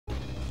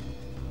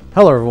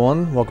Hello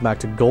everyone, welcome back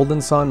to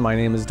Golden Sun. My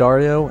name is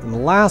Dario. In the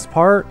last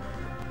part,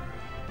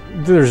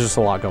 there's just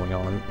a lot going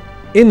on.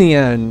 In the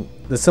end,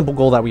 the simple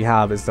goal that we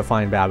have is to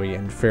find Babi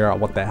and figure out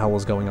what the hell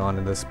is going on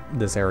in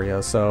this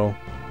area. So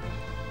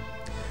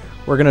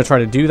we're gonna try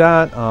to do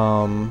that.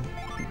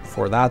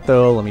 For that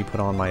though, let me put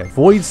on my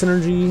Avoid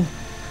Synergy.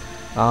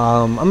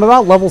 I'm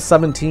about level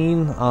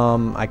 17.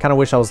 I kind of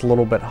wish I was a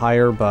little bit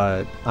higher,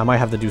 but I might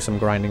have to do some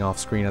grinding off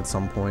screen at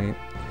some point.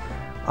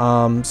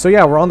 So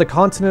yeah, we're on the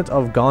continent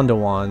of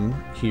Gondwan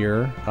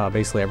here.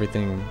 Basically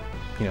everything,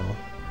 you know,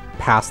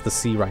 past the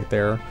sea right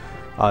there,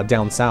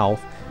 down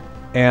south.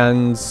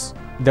 And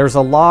there's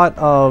a lot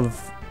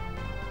of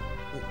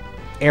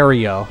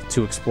area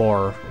to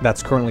explore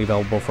that's currently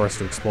available for us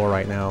to explore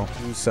right now.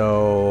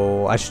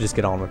 So I should just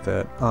get on with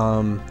it.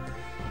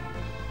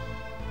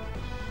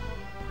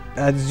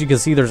 As you can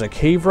see, there's a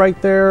cave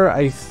right there,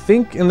 I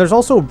think, and there's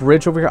also a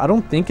bridge over here. I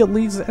don't think it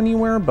leads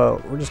anywhere,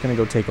 but we're just gonna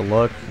go take a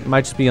look. It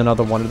might just be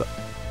another one of the...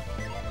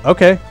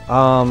 Okay,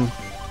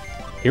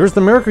 here's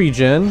the Mercury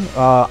Gin.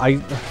 I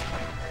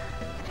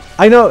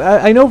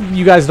know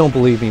you guys don't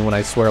believe me when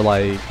I swear,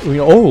 like,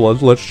 oh,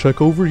 let's check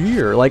over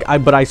here. Like,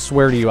 but I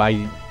swear to you,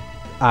 I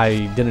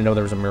didn't know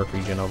there was a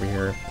Mercury Gin over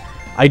here.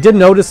 I did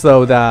notice,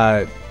 though,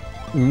 that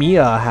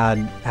Mia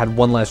had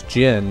one less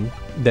gin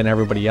than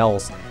everybody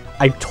else.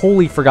 I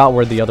totally forgot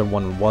where the other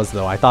one was,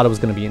 though. I thought it was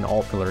going to be an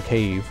Altmiller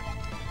cave,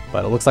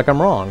 but it looks like I'm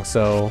wrong.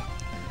 So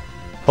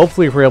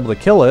hopefully if we're able to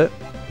kill it,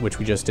 which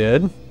we just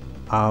did,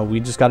 we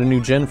just got a new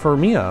gin for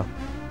Mia.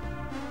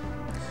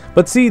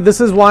 But see,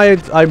 this is why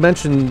I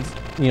mentioned,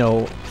 you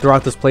know,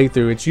 throughout this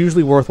playthrough, it's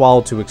usually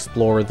worthwhile to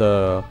explore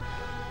the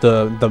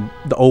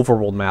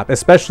overworld map,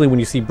 especially when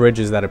you see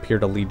bridges that appear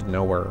to lead to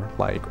nowhere,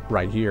 like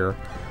right here.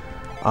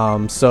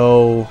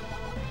 So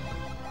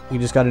we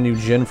just got a new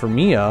gin for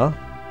Mia.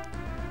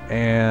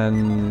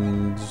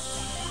 And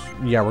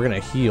yeah, we're gonna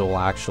heal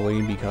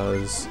actually,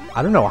 because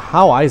I don't know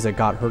how Isaac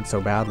got hurt so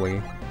badly.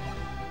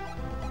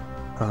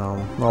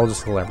 I'll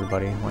just heal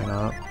everybody, why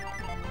not?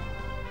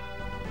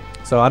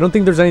 So I don't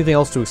think there's anything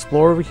else to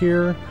explore over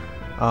here.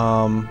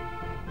 I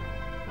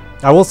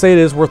will say it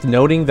is worth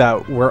noting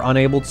that we're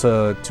unable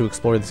to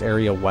explore this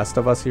area west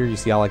of us here. You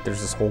see how, like,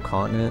 there's this whole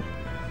continent?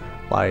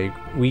 Like,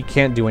 we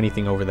can't do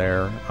anything over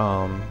there.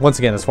 Once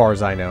again, as far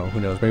as I know,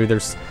 who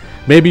knows?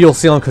 Maybe you'll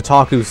see on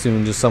Kotaku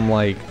soon just some,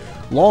 like,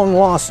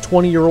 long-lost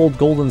 20-year-old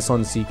Golden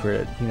Sun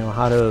secret. You know,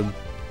 how to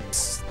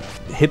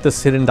hit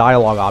this hidden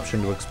dialogue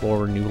option to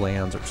explore new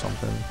lands or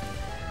something.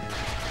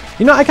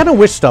 You know, I kind of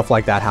wish stuff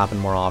like that happened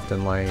more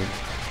often. Like,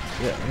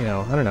 you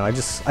know, I don't know. I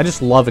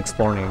just love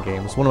exploring in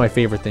games. One of my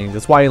favorite things.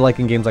 That's why I like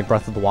in games like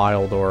Breath of the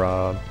Wild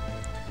or,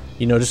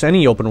 you know, just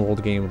any open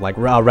world game like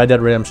Red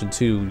Dead Redemption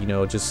 2. You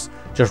know, just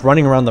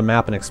running around the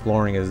map and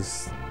exploring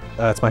is...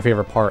 that's my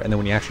favorite part, and then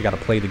when you actually got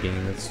to play the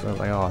game, it's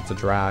like, oh, it's a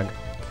drag.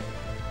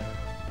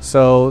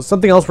 So,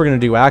 something else we're going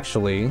to do,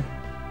 actually,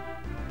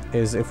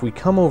 is if we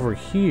come over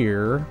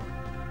here...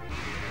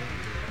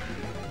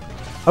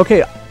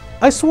 Okay,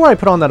 I swore I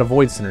put on that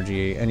Avoid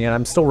Synergy, and yet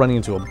I'm still running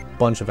into a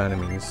bunch of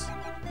enemies.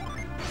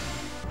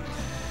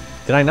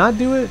 Did I not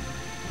do it?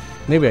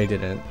 Maybe I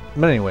didn't.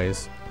 But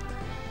anyways.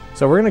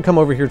 So, we're going to come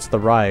over here to the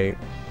right,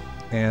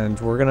 and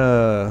we're going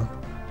to...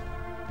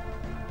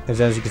 As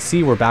you can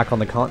see, we're back on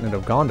the continent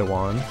of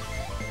Gondwan.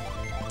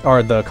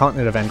 Or the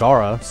continent of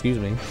Angara, excuse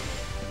me.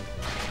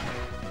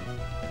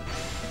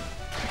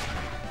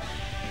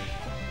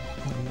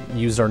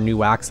 Use our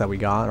new axe that we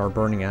got, our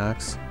burning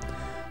axe.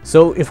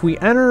 So if we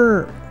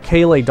enter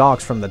Kale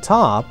Docks from the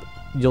top,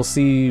 you'll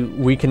see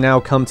we can now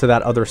come to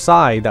that other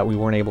side that we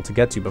weren't able to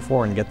get to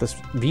before and get this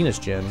Venus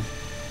Gin.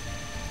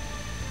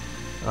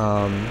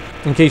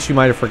 In case you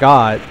might have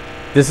forgot,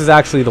 this is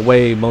actually the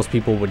way most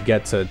people would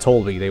get to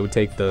Tolby. They would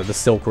take the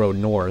Silk Road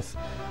north.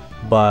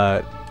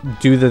 But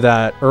due to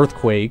that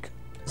earthquake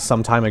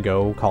some time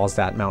ago caused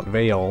at Mount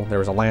Vale, there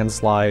was a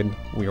landslide.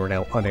 We were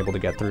unable to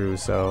get through,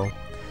 so...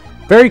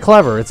 Very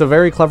clever. It's a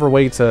very clever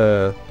way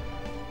to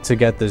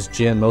get this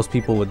gin. Most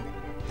people would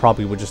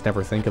just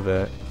never think of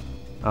it.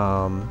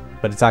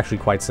 But it's actually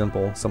quite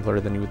simple. Simpler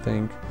than you would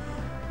think.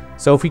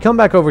 So if we come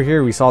back over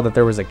here, we saw that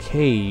there was a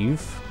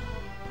cave...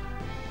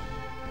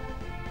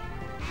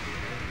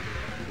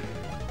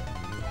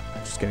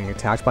 Getting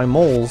attacked by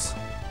moles.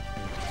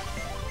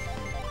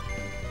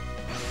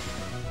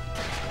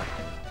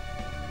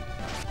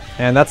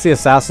 And that's the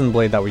assassin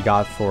blade that we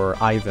got for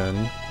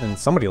Ivan. And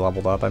somebody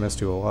leveled up. I missed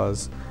who it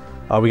was.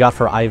 We got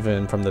for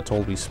Ivan from the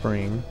Tolby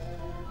Spring.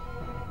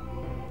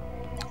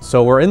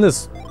 So we're in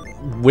this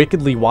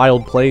wickedly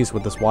wild place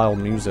with this wild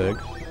music.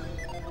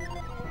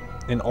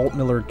 An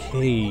Altmiller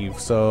cave.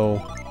 So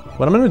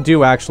what I'm going to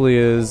do actually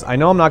is... I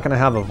know I'm not going to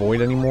have a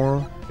void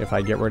anymore if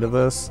I get rid of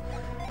this.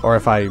 Or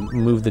if I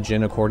move the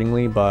gin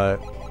accordingly, but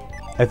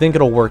I think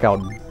it'll work out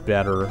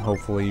better,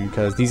 hopefully,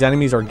 because these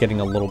enemies are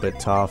getting a little bit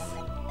tough.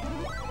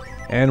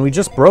 And we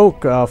just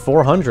broke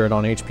 400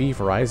 on HP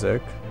for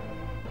Isaac.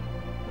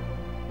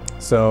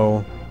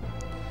 So,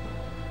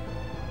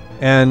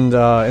 And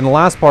in the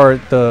last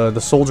part, the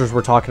soldiers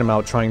were talking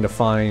about trying to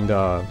find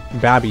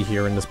Babi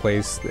here in this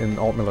place, in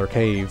Altmiller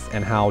Cave,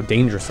 and how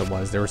dangerous it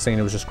was. They were saying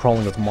it was just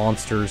crawling with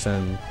monsters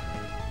and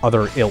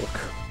other ilk.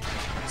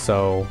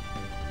 So,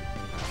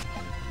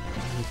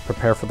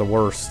 prepare for the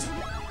worst.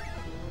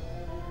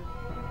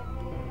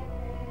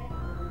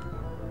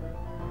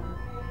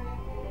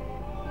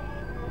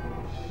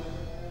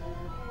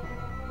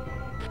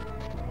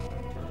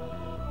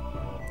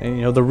 And,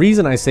 you know, the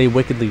reason I say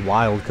wickedly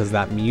wild, because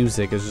that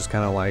music is just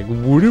kind of like,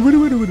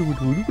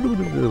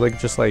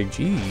 just like,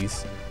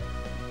 jeez.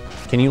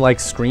 Can you, like,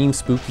 scream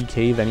spooky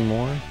cave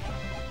anymore?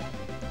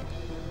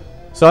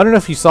 So, I don't know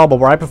if you saw, but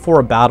right before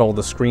a battle,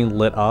 the screen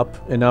lit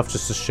up enough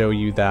just to show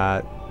you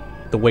that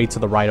the way to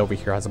the right over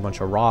here has a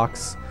bunch of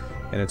rocks,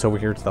 and it's over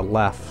here to the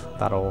left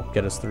that'll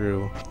get us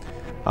through.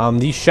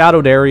 These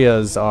shadowed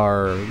areas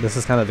are, this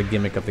is kind of the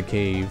gimmick of the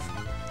cave,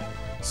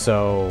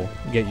 so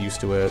get used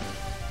to it.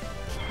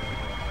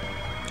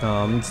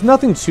 It's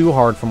nothing too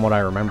hard from what I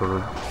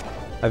remember.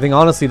 I think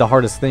honestly the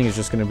hardest thing is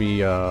just going to be,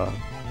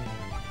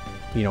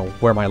 you know,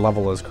 where my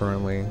level is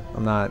currently.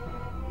 I'm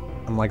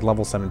like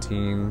level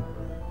 17.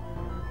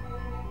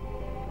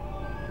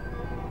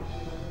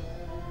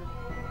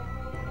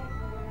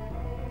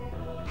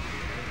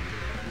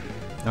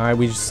 Alright,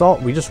 we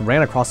just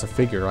ran across a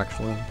figure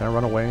actually. Can I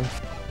run away?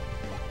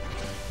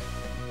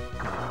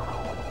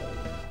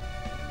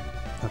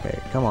 Okay,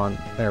 come on.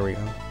 There we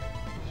go.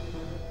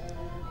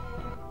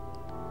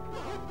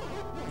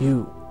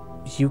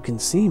 You can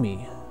see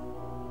me.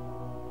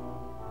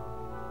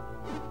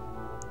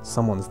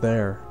 Someone's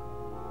there.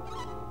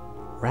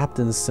 Wrapped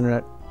in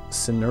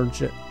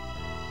synergic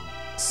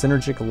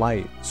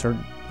light.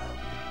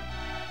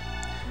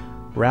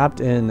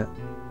 Wrapped in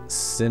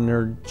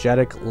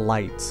synergetic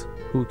light.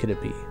 Who could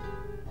it be?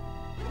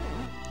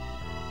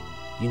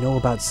 You know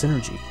about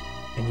synergy,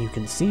 and you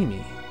can see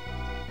me.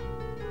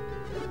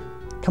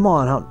 Come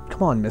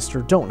on,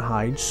 mister. Don't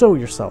hide. Show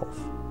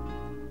yourself.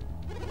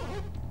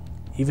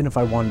 Even if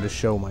I wanted to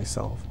show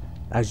myself,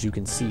 as you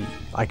can see,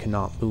 I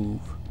cannot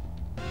move.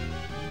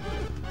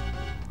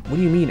 What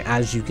do you mean,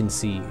 as you can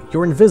see?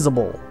 You're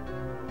invisible!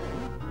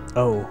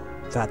 Oh,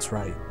 that's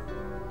right.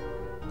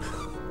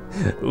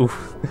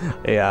 Oof.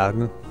 Yeah.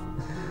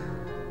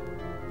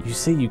 You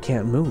say you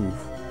can't move.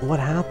 What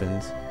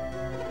happened?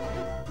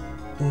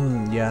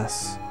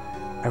 Yes.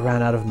 I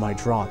ran out of my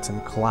draught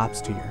and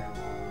collapsed here.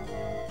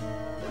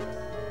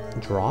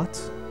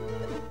 Draught?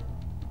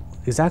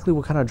 Exactly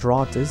what kind of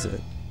draught is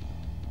it?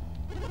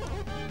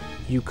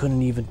 You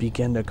couldn't even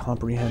begin to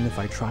comprehend if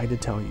I tried to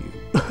tell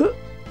you.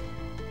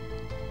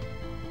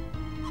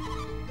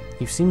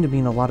 You seem to be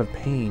in a lot of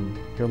pain.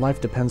 Your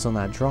life depends on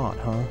that draught,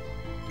 huh?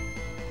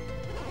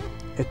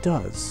 It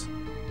does.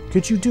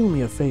 Could you do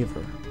me a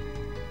favor?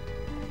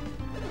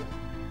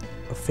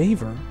 A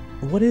favor?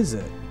 What is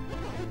it?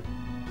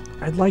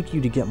 I'd like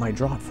you to get my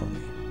draught for me.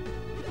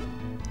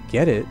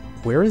 Get it?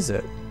 Where is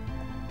it?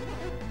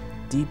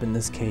 Deep in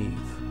this cave.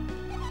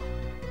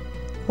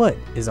 What,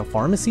 is a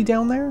pharmacy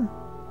down there?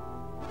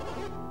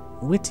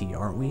 Witty,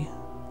 aren't we?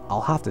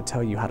 I'll have to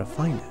tell you how to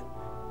find it.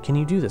 Can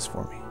you do this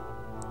for me?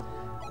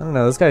 I don't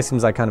know, this guy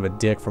seems like kind of a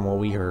dick from what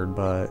we heard,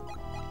 but...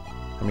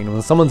 I mean,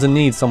 when someone's in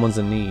need, someone's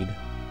in need.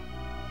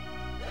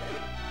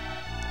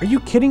 Are you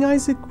kidding,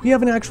 Isaac? We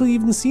haven't actually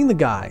even seen the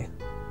guy.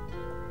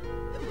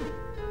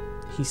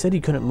 He said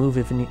he couldn't move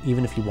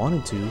even if he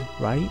wanted to,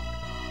 right?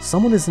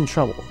 Someone is in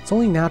trouble. It's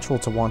only natural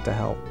to want to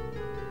help.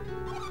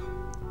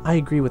 I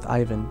agree with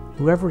Ivan.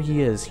 Whoever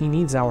he is, he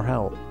needs our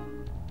help.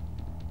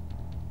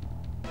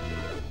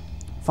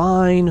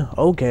 Fine,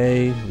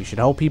 okay, we should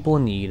help people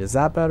in need. Is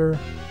that better?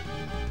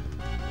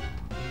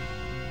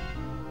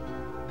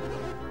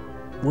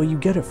 Will you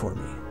get it for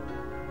me?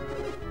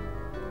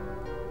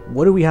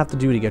 What do we have to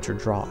do to get your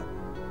draught?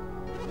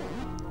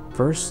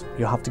 First,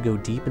 you'll have to go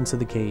deep into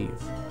the cave.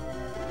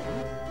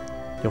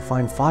 You'll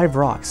find 5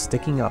 rocks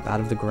sticking up out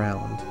of the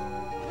ground.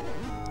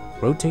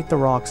 Rotate the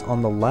rocks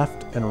on the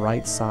left and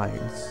right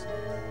sides.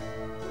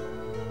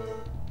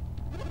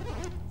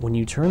 When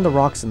you turn the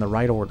rocks in the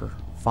right order,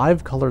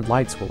 5 colored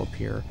lights will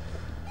appear.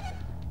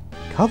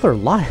 Colored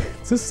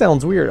lights? This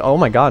sounds weird. Oh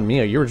my god,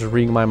 Mia, you were just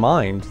reading my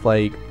mind.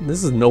 Like,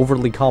 this is an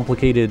overly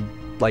complicated,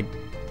 like,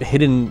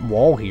 hidden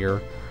wall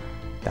here.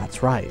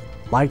 That's right.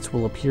 Lights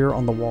will appear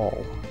on the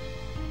wall.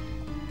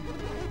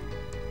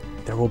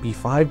 There will be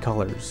 5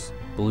 colors.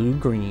 Blue,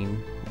 green,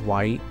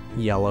 white,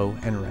 yellow,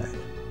 and red.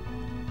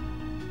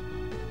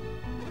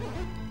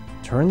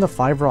 Turn the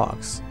 5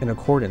 rocks in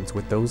accordance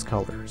with those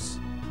colors.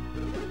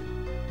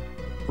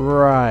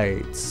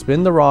 Right.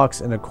 Spin the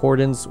rocks in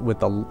accordance with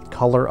the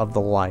color of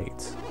the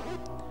light.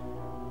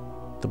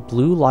 The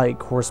blue light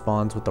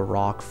corresponds with the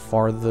rock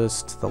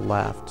farthest to the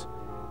left.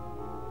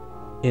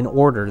 In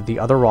order, the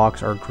other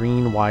rocks are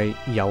green, white,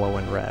 yellow,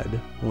 and red.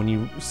 When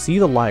you see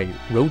the light,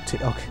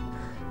 rotate... Okay.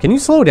 Can you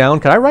slow down?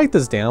 Can I write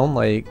this down?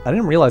 Like, I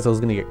didn't realize I was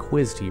going to get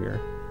quizzed here.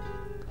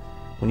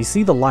 When you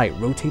see the light,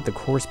 rotate the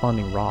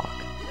corresponding rock.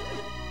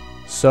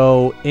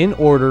 So, in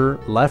order,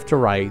 left to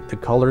right, the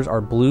colors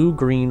are blue,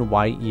 green,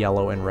 white,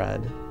 yellow, and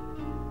red.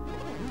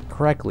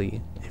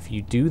 correctly, if you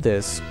do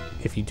this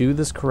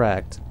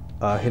correct,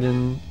 a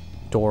hidden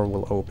door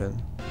will open.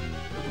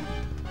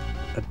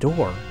 A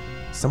door?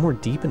 Somewhere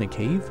deep in a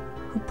cave?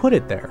 Who put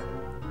it there?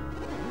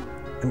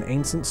 An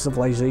ancient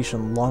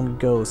civilization long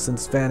ago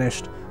since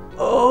vanished.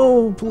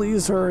 Oh,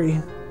 please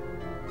hurry.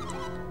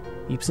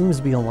 He seems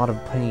to be in a lot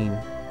of pain.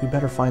 We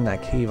better find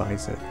that cave,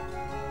 Isaac.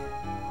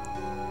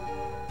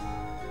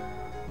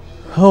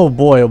 Oh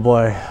boy, oh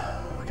boy.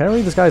 Can I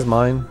read this guy's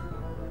mind?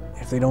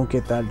 If they don't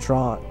get that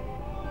draught,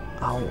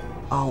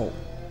 I'll...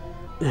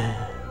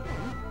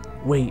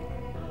 Wait.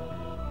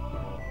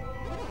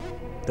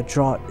 The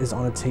draught is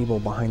on a table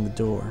behind the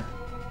door.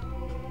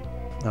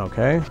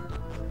 Okay.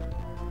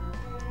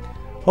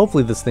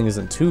 Hopefully this thing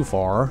isn't too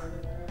far.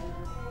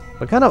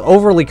 But kind of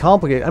overly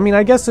complicated. I mean,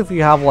 I guess if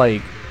you have,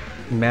 like,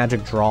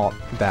 magic draught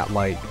that,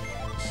 like,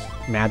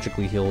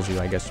 magically heals you,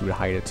 I guess you would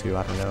hide it too.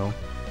 I don't know.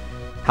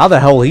 How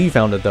the hell he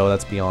found it, though,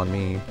 that's beyond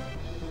me.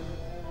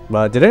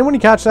 But did anyone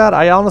catch that?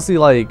 I honestly,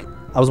 like,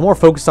 I was more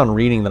focused on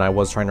reading than I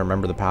was trying to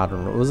remember the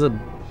pattern. It was a...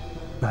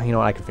 You know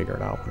what? I can figure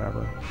it out.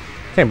 Whatever.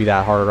 Can't be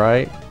that hard,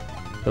 right?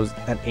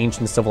 An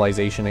ancient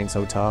civilization ain't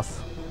so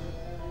tough.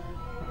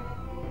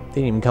 They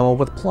didn't even come up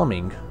with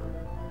plumbing.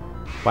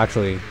 Well,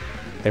 actually,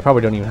 they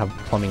probably don't even have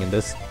plumbing in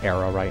this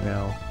era right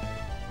now.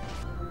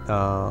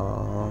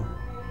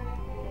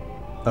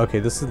 Okay,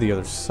 this is the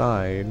other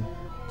side.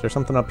 Is there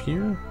something up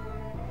here?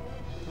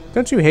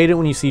 Don't you hate it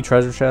when you see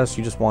treasure chests?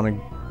 You just want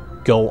to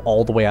go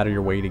all the way out of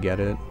your way to get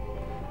it.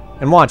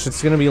 And watch,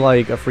 it's going to be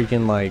like a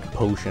freaking like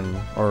potion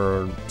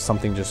or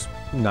something just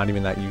not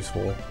even that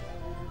useful.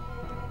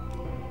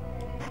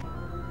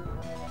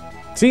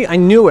 See, I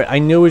knew it. I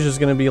knew it was just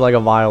going to be like a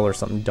vial or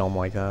something dumb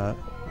like that.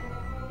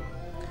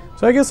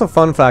 So I guess a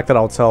fun fact that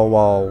I'll tell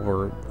while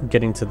we're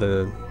getting to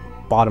the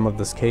bottom of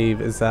this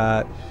cave is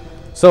that...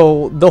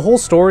 So, the whole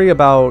story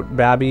about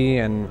Babi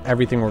and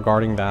everything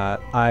regarding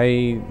that,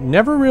 I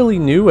never really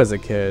knew as a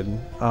kid.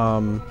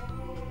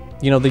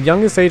 You know, the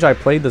youngest age I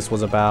played this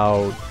was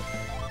about...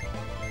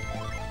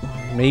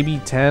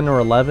 maybe 10 or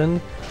 11.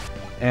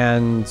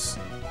 And...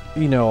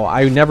 you know,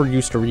 I never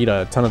used to read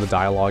a ton of the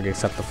dialogue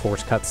except the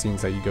forced cutscenes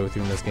that you go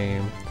through in this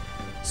game.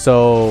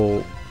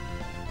 So,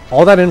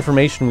 all that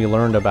information we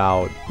learned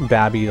about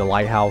Babi, the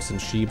lighthouse, and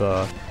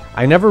Sheba,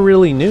 I never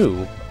really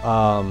knew.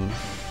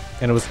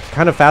 And it was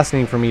kind of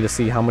fascinating for me to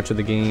see how much of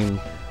the game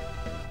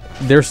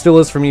there still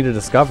is for me to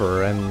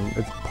discover. And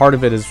part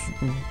of it is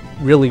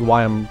really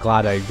why I'm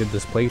glad I did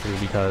this playthrough,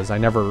 because I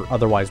never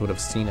otherwise would have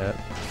seen it.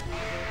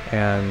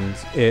 And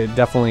it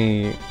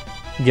definitely...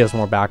 gives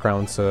more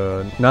background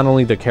to not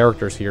only the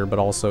characters here, but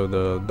also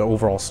the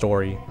overall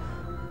story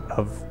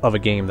of a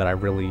game that I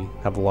really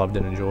have loved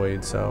and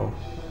enjoyed. So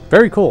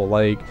very cool.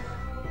 Like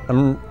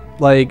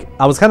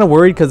I was kind of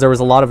worried because there was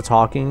a lot of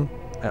talking.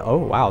 Oh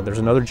wow, there's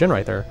another djinn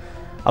right there.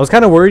 I was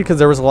kind of worried because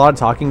there was a lot of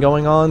talking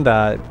going on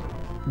that,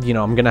 you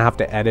know, I'm gonna have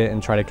to edit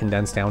and try to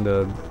condense down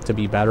to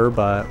be better.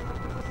 But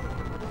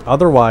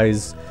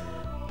otherwise,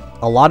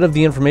 a lot of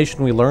the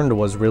information we learned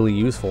was really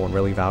useful and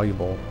really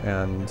valuable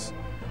and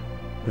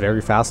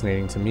very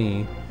fascinating to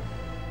me.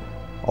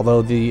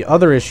 Although the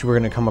other issue we're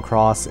going to come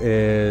across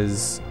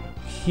is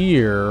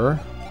here,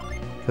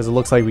 because it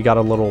looks like we got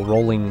a little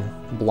rolling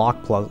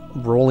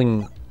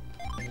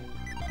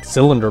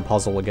cylinder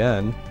puzzle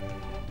again.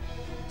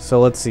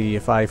 So let's see,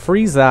 if I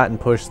freeze that and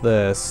push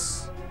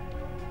this,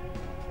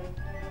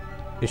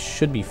 it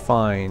should be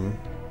fine.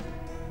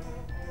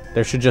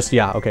 There should just,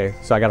 yeah, okay,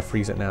 so I gotta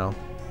freeze it now,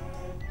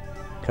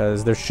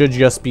 because there should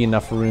just be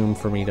enough room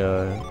for me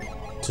to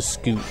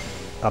scoot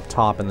up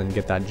top and then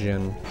get that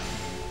djinn.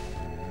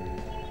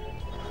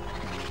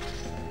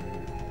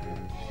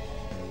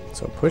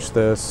 So push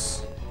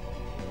this.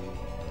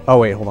 Oh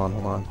wait, hold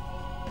on.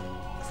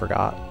 I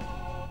forgot.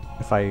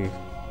 If I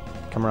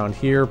come around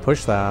here,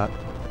 push that.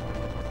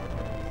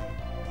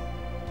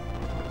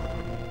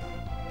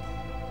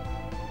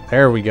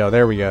 There we go,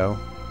 there we go.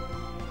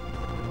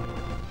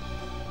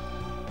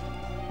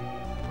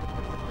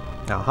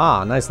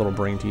 Aha, nice little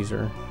brain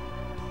teaser.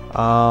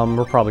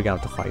 We're probably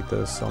gonna have to fight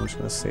this, so I'm just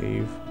gonna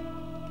save.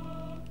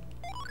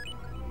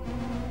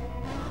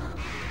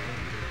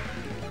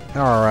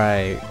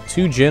 Alright,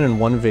 2 djinn in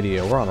 1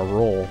 video. We're on a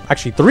roll.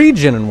 Actually, 3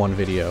 djinn in 1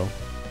 video.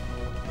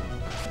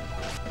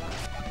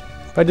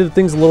 If I did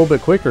things a little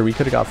bit quicker, we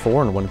could have got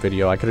 4 in 1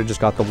 video. I could have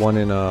just got the one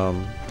in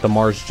the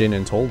Mars djinn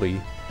in Toldi.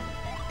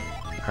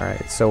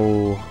 Alright,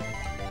 so...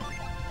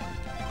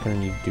 gonna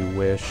need to do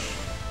wish.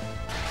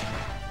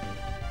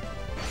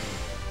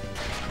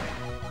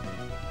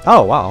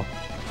 Oh, wow.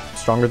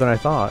 Stronger than I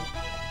thought.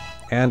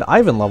 And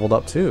Ivan leveled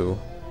up too.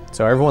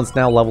 So everyone's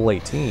now level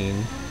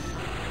 18.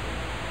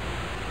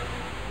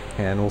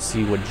 And we'll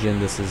see what djinn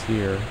this is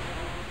here.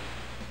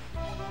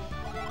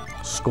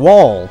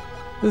 Squall!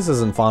 This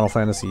isn't Final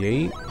Fantasy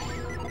VIII.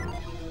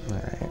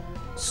 Alright.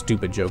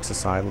 Stupid jokes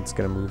aside, let's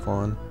get a move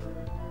on.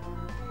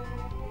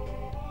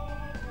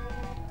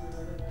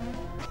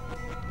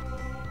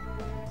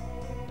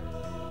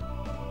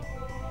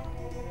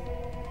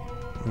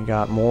 We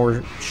got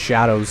more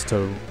shadows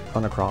to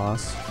run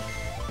across.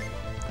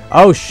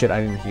 Oh shit,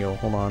 I didn't heal.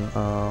 Hold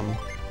on.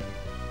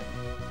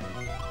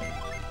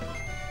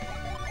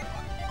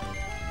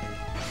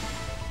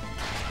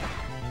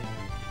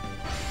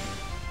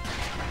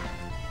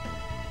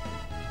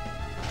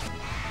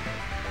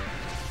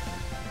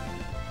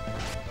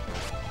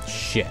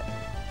 Shit.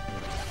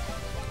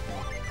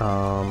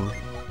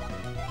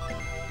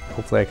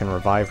 Hopefully I can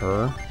revive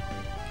her.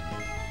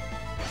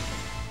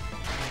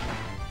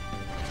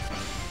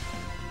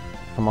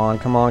 Come on,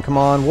 come on, come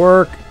on,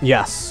 work!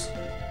 Yes!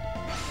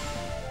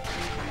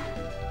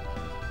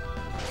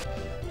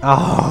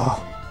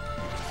 Oh!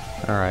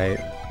 Alright.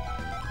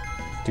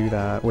 Do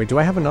that. Wait, do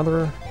I have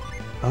another?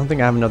 I don't think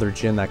I have another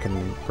Jin that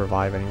can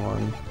revive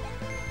anyone.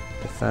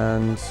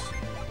 Defend.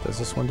 Does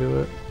this one do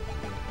it?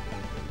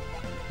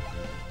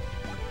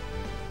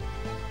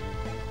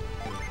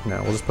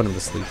 No, we'll just put him to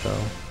sleep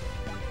though.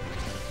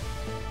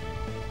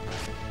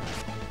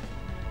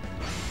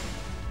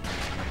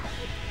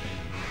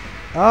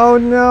 Oh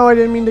no, I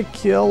didn't mean to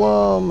kill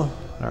him.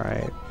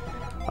 Alright.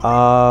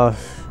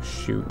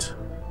 Shoot.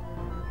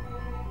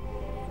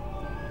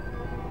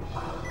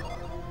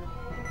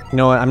 You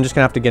know what, I'm just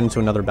gonna have to get into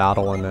another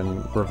battle and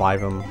then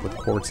revive him with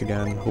quartz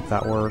again. Hope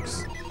that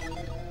works.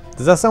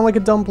 Does that sound like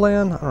a dumb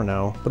plan? I don't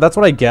know. But that's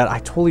what I get. I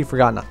totally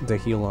forgot not to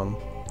heal him.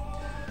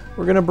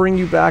 We're gonna bring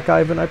you back,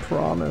 Ivan, I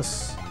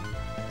promise.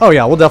 Oh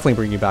yeah, we'll definitely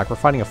bring you back. We're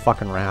fighting a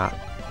fucking rat.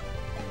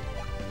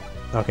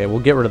 Okay, we'll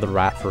get rid of the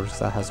rat first.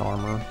 That has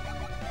armor.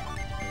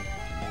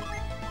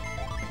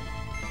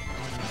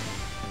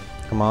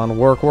 Come on,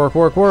 work, work,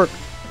 work, work.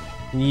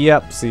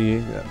 Yep,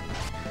 see.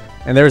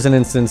 And there's an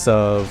instance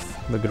of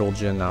the good old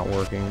Jin not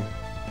working.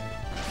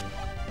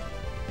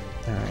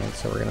 Alright,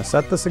 so we're gonna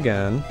set this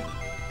again.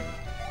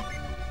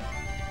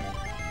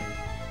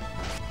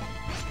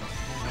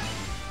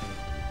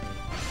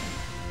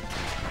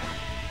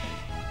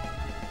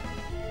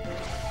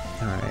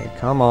 Alright,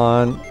 come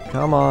on,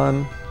 come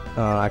on.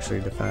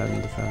 Actually,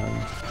 defend,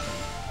 defend.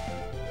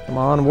 Come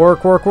on,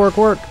 work, work, work,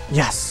 work.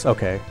 Yes,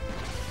 okay.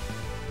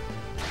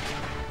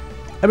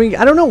 I mean,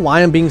 I don't know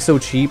why I'm being so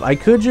cheap. I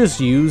could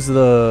just use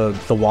the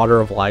Water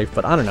of Life,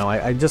 but I don't know.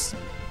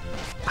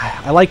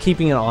 I like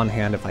keeping it on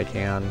hand if I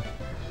can.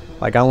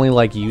 Like, I only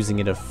like using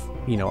it if,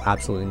 you know,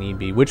 absolutely need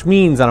be. Which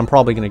means that I'm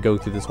probably going to go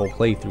through this whole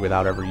playthrough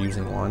without ever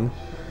using one.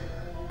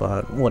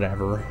 But,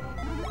 whatever.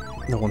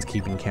 No one's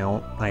keeping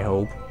count, I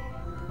hope.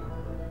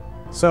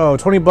 So,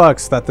 20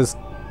 bucks that this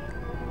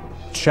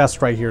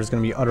chest right here is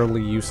going to be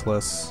utterly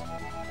useless.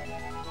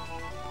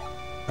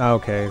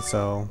 Okay,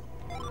 so...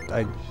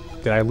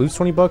 Did I lose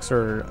 20 bucks,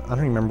 or I don't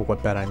even remember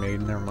what bet I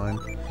made. Never mind.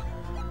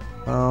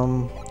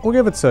 We'll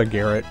give it to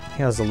Garrett.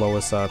 He has the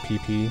lowest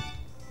PP.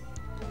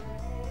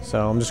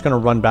 So I'm just gonna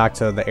run back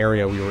to the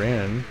area we were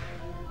in.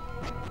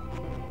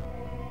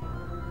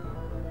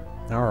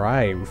 All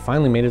right, we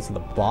finally made it to the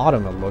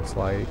bottom. It looks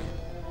like.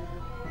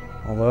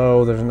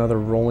 Although there's another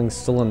rolling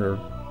cylinder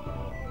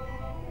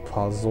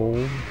puzzle.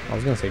 I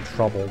was gonna say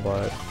trouble,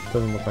 but it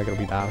doesn't look like it'll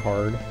be that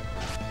hard.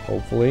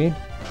 Hopefully.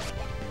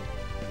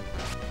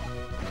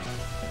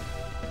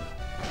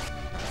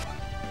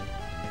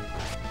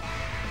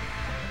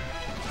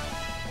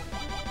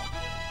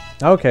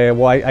 Okay,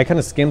 well, I kind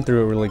of skimmed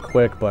through it really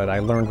quick, but I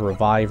learned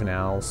Revive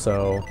now,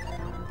 so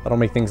that'll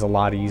make things a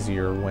lot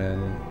easier when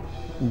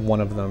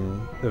one of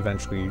them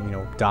eventually, you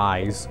know,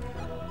 dies.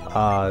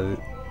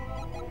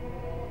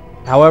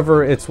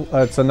 However, it's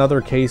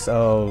another case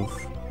of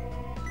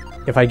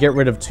if I get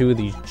rid of 2 of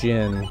these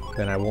Jin,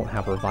 then I won't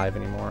have Revive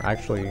anymore.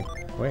 Actually,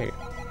 wait.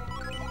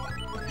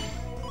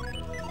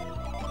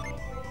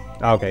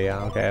 Okay,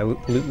 yeah, okay.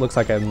 It looks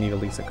like I need at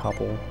least a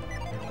couple.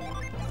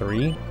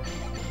 3?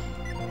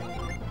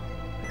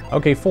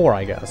 Okay, 4,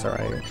 I guess. All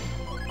right.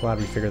 Glad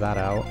we figured that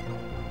out.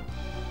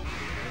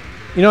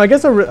 You know, I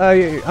guess I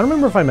don't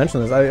remember if I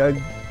mentioned this.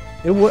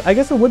 I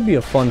guess it would be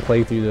a fun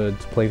playthrough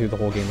to play through the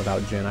whole game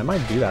without Jin. I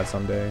might do that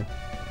someday.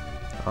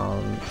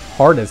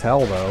 Hard as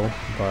hell though,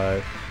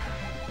 but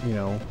you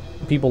know,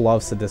 people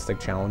love sadistic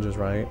challenges,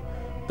 right?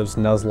 Those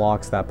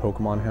Nuzlockes that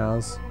Pokemon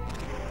has.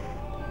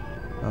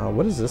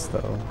 What is this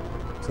though?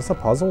 Is this a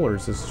puzzle or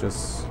is this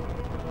just?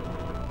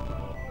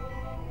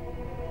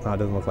 Oh, it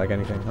doesn't look like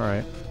anything. All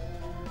right.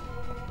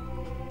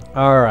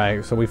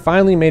 Alright, so we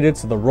finally made it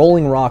to the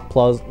Rolling Rock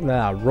puzzle.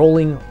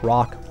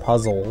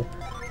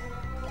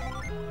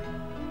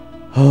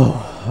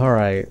 Oh,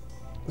 alright.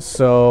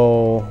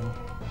 So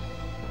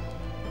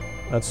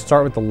let's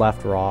start with the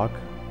left rock.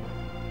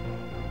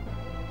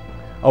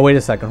 Oh, wait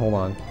a second, hold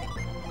on.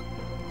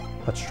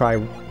 Let's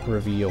try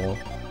reveal.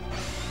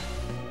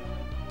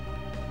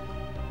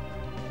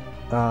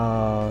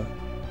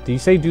 Do you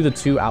say do the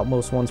 2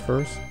 outmost ones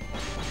first?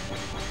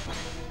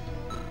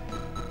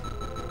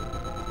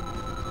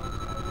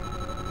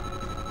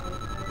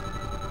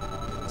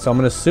 So I'm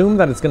going to assume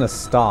that it's going to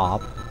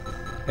stop,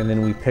 and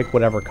then we pick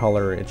whatever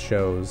color it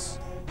shows,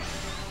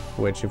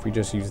 which if we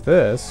just use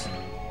this...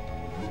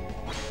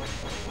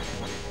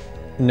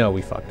 No,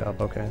 we fucked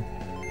up, okay.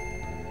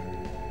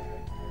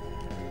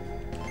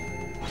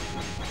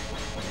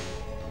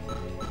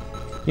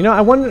 You know,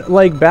 I wonder,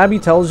 like, Babi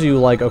tells you,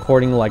 like,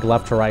 according, like,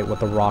 left to right what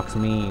the rocks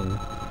mean.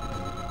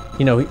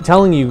 You know,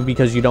 telling you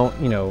because you don't,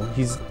 you know,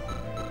 he's...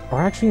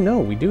 Or actually, no,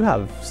 we do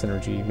have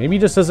synergy. Maybe he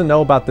just doesn't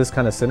know about this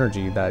kind of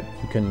synergy that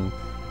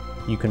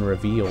you can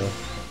reveal.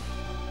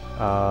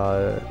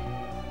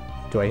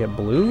 Do I hit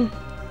blue?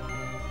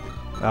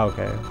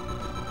 Okay.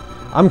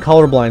 I'm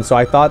colorblind, so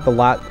I thought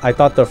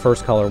the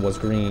first color was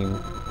green.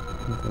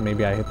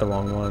 Maybe I hit the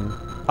wrong one.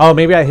 Oh,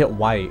 maybe I hit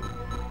white.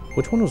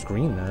 Which one was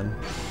green then?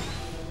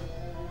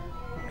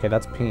 Okay,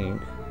 that's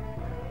pink.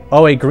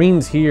 Oh wait,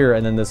 green's here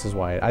and then this is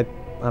white. I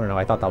don't know,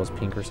 I thought that was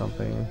pink or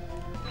something.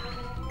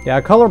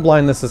 Yeah, color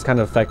blindness has kind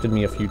of affected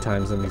me a few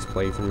times in these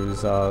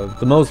playthroughs.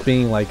 The most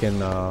being like in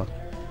the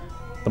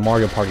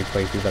Mario Party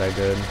playthrough that I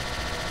did.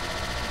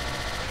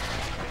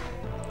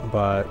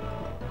 But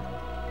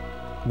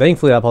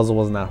thankfully that puzzle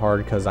wasn't that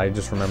hard because I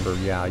just remember,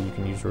 yeah, you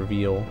can use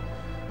reveal.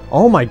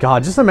 Oh my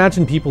god, just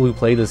imagine people who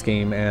play this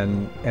game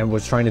and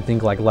was trying to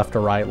think like left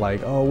or right,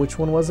 like, oh, which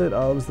one was it?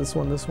 Oh, it was this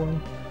one, this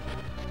one?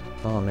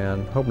 Oh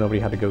man, hope nobody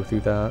had to go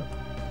through that.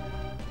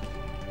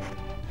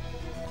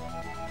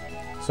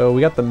 So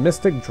we got the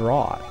Mystic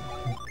Draught.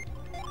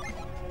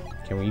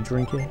 Can we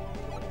drink it?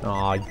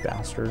 Aw, you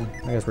bastard.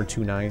 I guess we're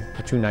too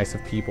nice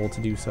of people to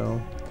do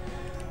so.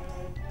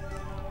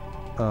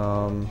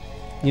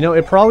 You know,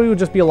 it probably would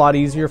just be a lot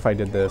easier if I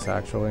did this,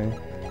 actually.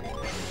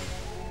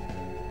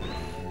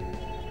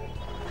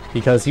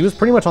 Because he was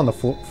pretty much on the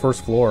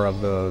first floor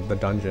of the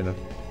dungeon.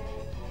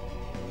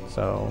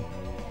 So...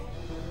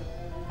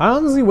 I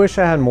honestly wish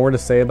I had more to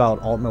say about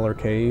Altmiller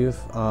Cave.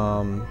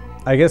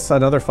 I guess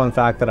another fun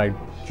fact that I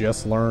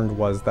just learned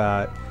was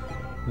that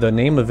the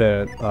name of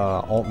it,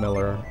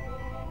 Altmiller,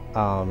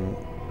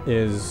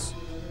 is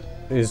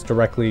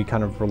directly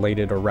kind of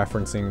related or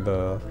referencing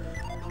the...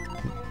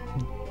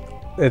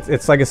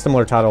 It's like a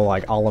similar title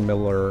like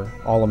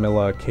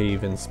Altmiller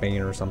Cave in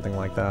Spain or something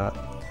like that.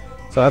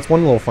 So that's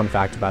one little fun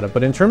fact about it.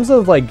 But in terms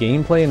of like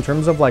gameplay, in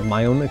terms of like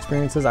my own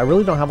experiences, I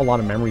really don't have a lot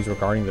of memories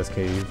regarding this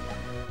cave.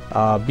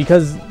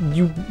 Because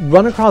you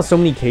run across so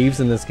many caves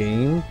in this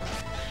game,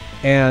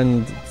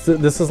 and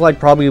this is like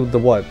probably the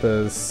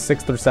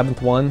 6th or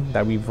 7th one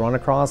that we've run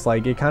across.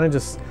 Like it kind of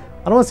just,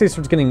 I don't want to say it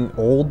starts getting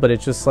old, but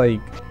it's just like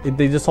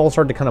they just all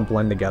start to kind of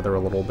blend together a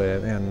little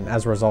bit, and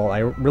as a result I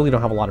really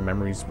don't have a lot of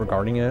memories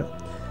regarding it.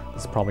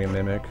 This is probably a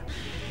mimic.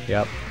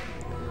 Yep.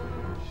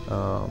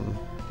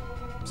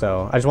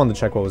 So I just wanted to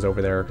check what was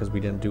over there because we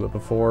didn't do it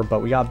before,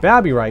 but we got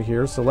Babi right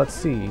here, so let's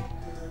see.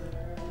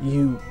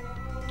 You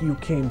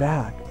came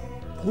back.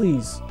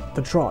 Please,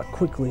 the draught,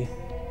 quickly.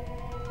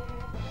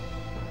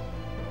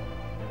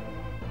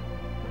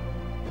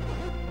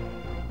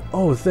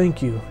 Oh,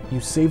 thank you.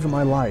 You saved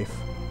my life.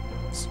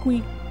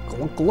 Squeak.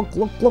 Glunk, glunk,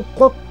 glunk, glunk,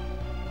 glunk.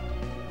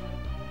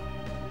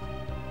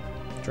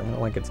 Drinking it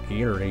like it's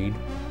Gatorade.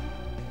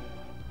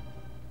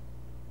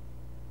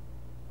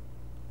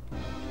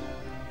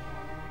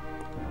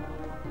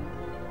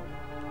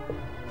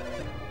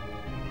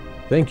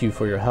 Thank you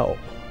for your help.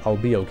 I'll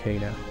be okay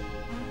now.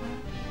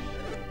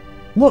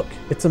 Look,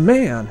 it's a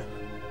man!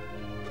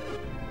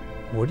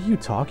 What are you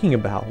talking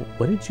about?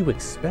 What did you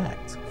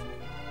expect?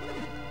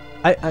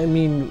 I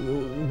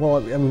mean,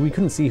 we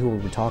couldn't see who we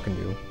were talking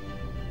to.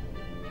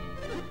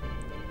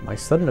 My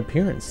sudden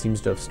appearance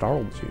seems to have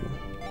startled you.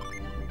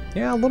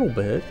 Yeah, a little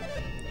bit.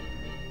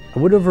 I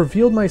would have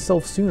revealed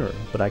myself sooner,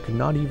 but I could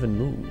not even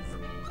move.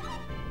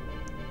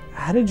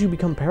 How did you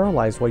become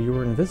paralyzed while you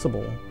were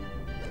invisible?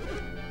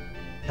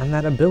 And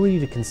that ability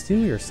to conceal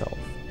yourself,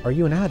 are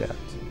you an adept?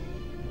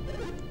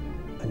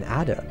 An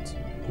adept?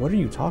 What are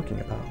you talking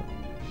about?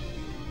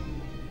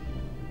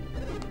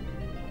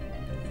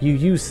 You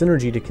used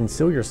synergy to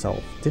conceal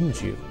yourself,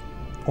 didn't you?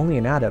 Only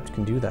an adept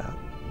can do that.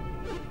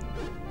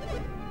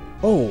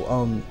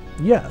 Oh,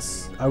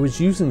 yes. I was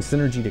using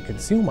synergy to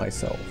conceal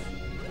myself.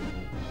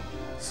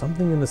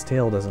 Something in this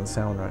tale doesn't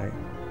sound right.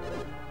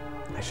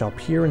 I shall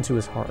peer into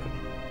his heart.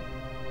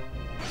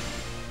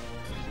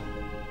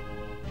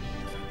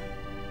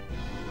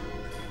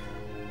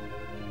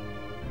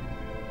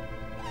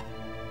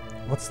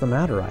 What's the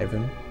matter,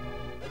 Ivan?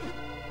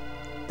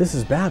 This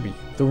is Babi,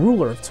 the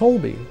ruler of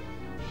Tolbi.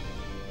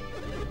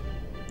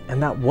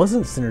 And that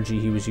wasn't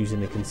synergy he was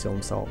using to conceal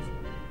himself.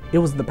 It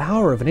was the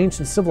power of an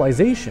ancient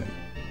civilization.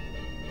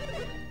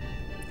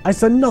 I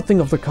said nothing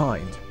of the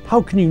kind. How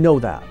can you know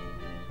that?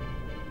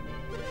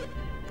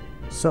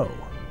 So,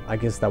 I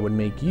guess that would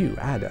make you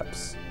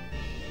adepts.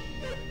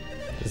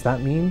 Does that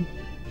mean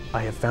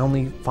I have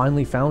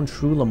finally found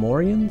true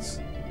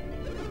Lemurians?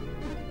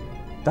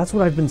 That's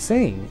what I've been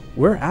saying.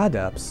 We're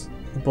adepts.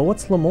 But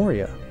what's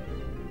Lemuria?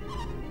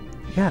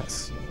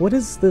 Yes, what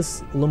is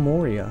this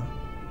Lemuria?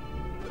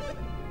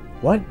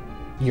 What?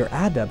 You're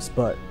adepts,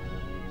 but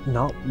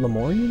not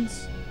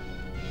Lemurians?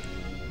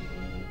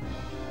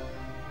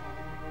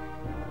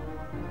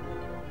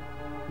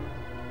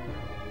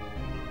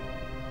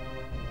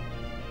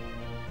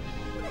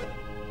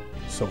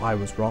 So I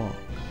was wrong.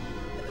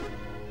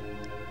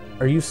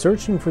 Are you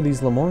searching for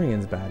these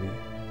Lemurians, Babi?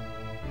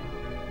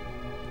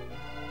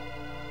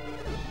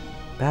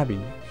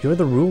 Babi, you're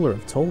the ruler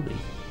of Tolbi.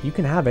 You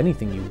can have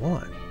anything you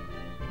want.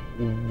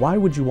 Why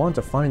would you want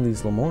to find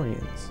these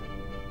Lemurians?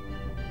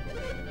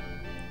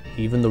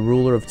 Even the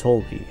ruler of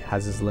Tolbi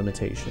has his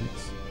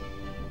limitations.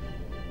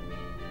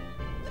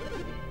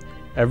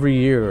 Every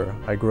year,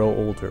 I grow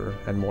older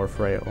and more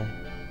frail.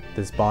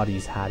 This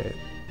body's had it.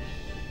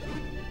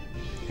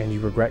 And you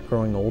regret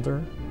growing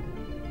older?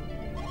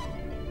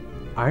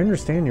 I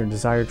understand your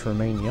desire to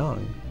remain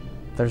young.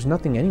 There's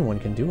nothing anyone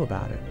can do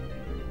about it.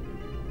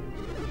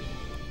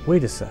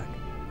 Wait a sec.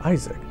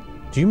 Isaac,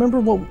 do you remember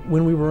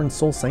when we were in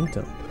Soul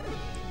Sanctum?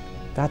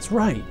 That's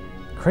right.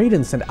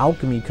 Kraden said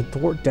alchemy could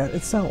thwart death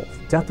itself.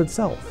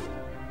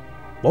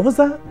 What was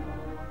that?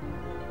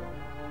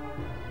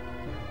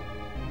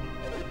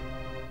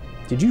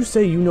 Did you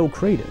say you know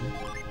Kraden?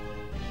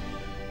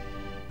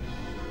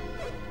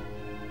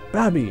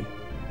 Babi!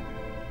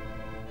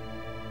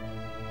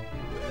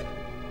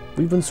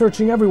 We've been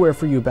searching everywhere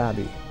for you,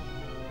 Babi.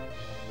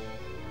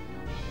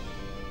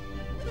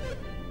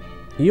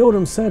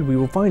 Eodam said we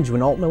will find you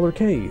in Altmiller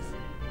Cave.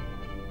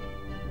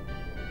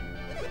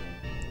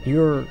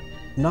 You're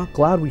not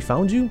glad we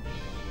found you?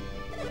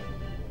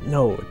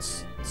 No,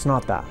 it's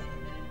not that.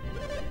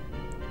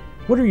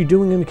 What are you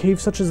doing in a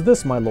cave such as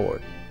this, my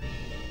lord?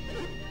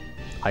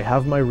 I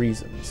have my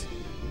reasons.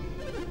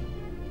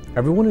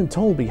 Everyone in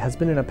Tolbi has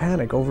been in a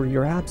panic over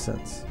your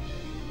absence.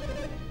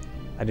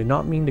 I did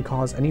not mean to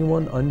cause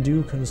anyone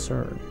undue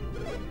concern.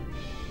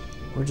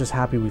 We're just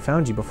happy we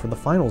found you before the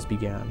finals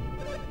began.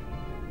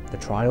 The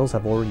trials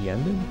have already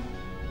ended?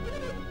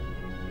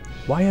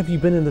 Why have you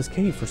been in this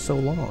cave for so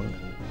long?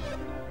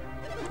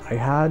 I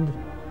had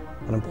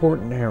an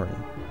important errand,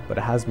 but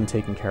it has been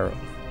taken care of.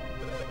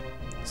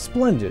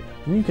 Splendid,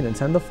 and you can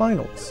attend the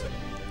finals.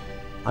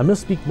 I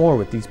must speak more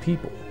with these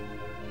people.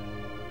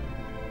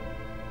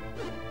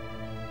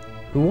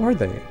 Who are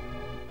they?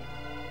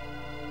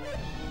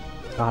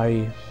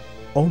 I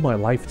owe my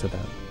life to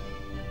them.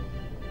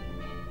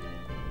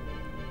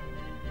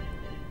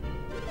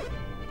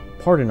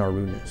 Pardon our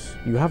rudeness.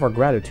 You have our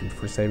gratitude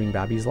for saving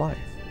Babi's life.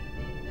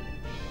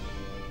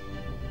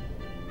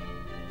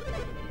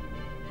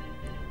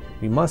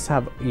 We must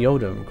have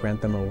Eodam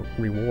grant them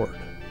a reward.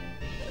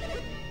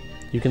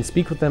 You can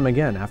speak with them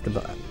again after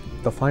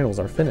the finals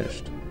are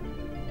finished.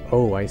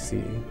 Oh, I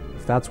see.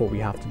 If that's what we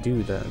have to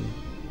do, then...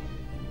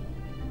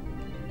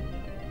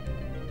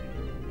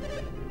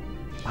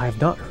 I have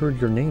not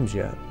heard your names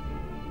yet.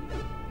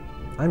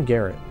 I'm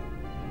Garrett.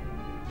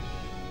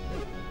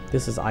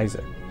 This is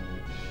Isaac.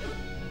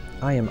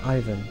 I am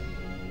Ivan.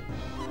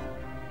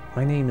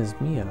 My name is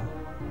Mia.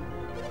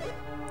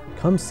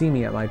 Come see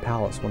me at my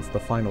palace once the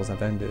finals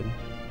have ended.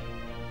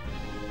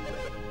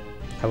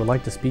 I would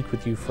like to speak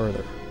with you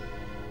further.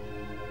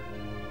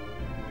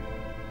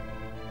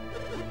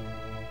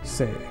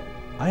 Say,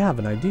 I have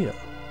an idea.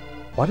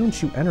 Why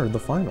don't you enter the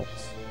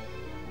finals?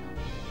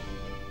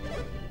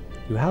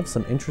 You have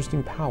some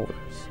interesting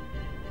powers.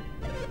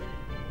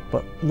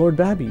 But Lord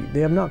Babi, they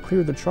have not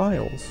cleared the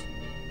trials.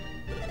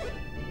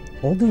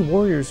 Only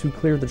warriors who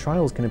clear the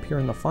trials can appear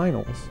in the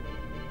finals.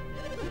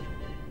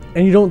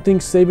 And you don't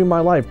think saving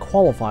my life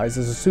qualifies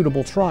as a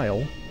suitable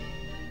trial?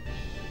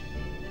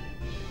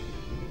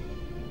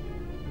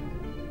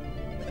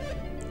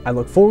 I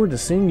look forward to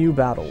seeing you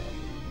battle.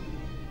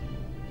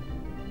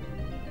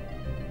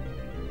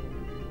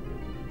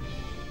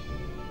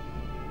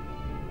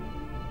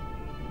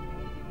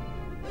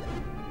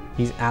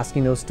 He's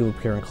asking us to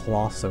appear in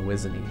Colosso,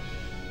 isn't he?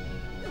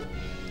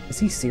 Is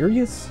he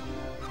serious?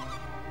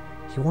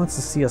 He wants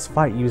to see us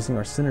fight using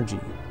our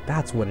synergy.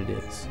 That's what it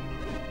is.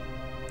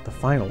 The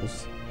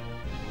finals.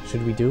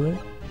 Should we do it?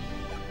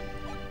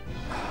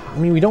 I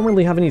mean, we don't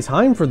really have any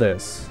time for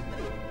this.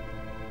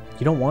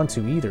 You don't want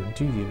to either,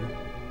 do you?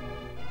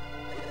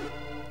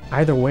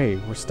 Either way,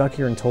 we're stuck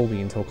here in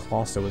Tolbi until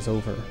Colosso is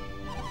over.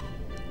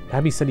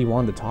 Babi said he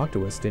wanted to talk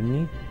to us,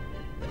 didn't he?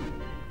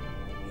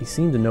 He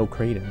seemed to know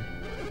Kraden.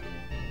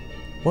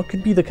 What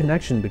could be the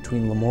connection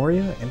between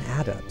Lemuria and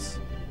Adepts?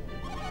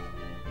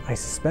 I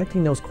suspect he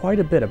knows quite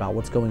a bit about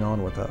what's going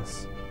on with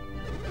us.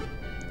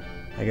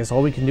 I guess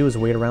all we can do is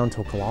wait around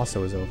till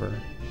Colosso is over.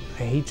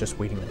 I hate just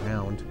waiting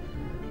around.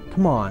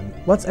 Come on,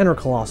 let's enter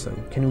Colosso.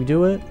 Can we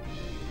do it?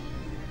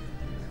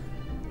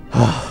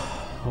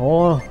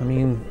 Oh, I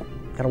mean,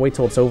 gotta wait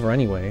till it's over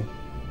anyway.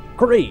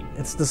 Great,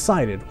 it's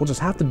decided. We'll just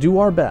have to do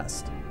our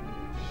best.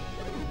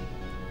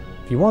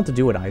 If you want to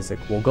do it, Isaac,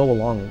 we'll go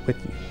along with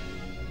you.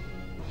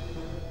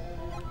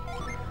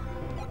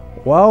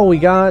 Well, we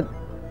got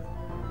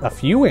a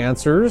few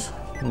answers.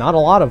 Not a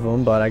lot of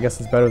them, but I guess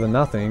it's better than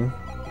nothing.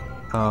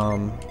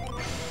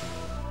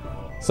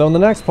 So in the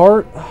next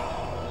part,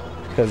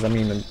 because I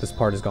mean this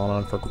part has gone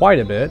on for quite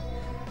a bit,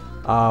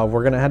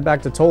 we're gonna head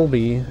back to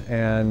Tolbi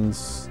and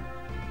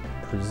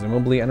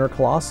presumably enter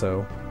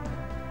Colosso.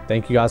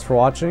 Thank you guys for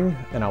watching,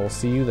 and I will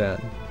see you then.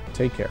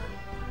 Take care.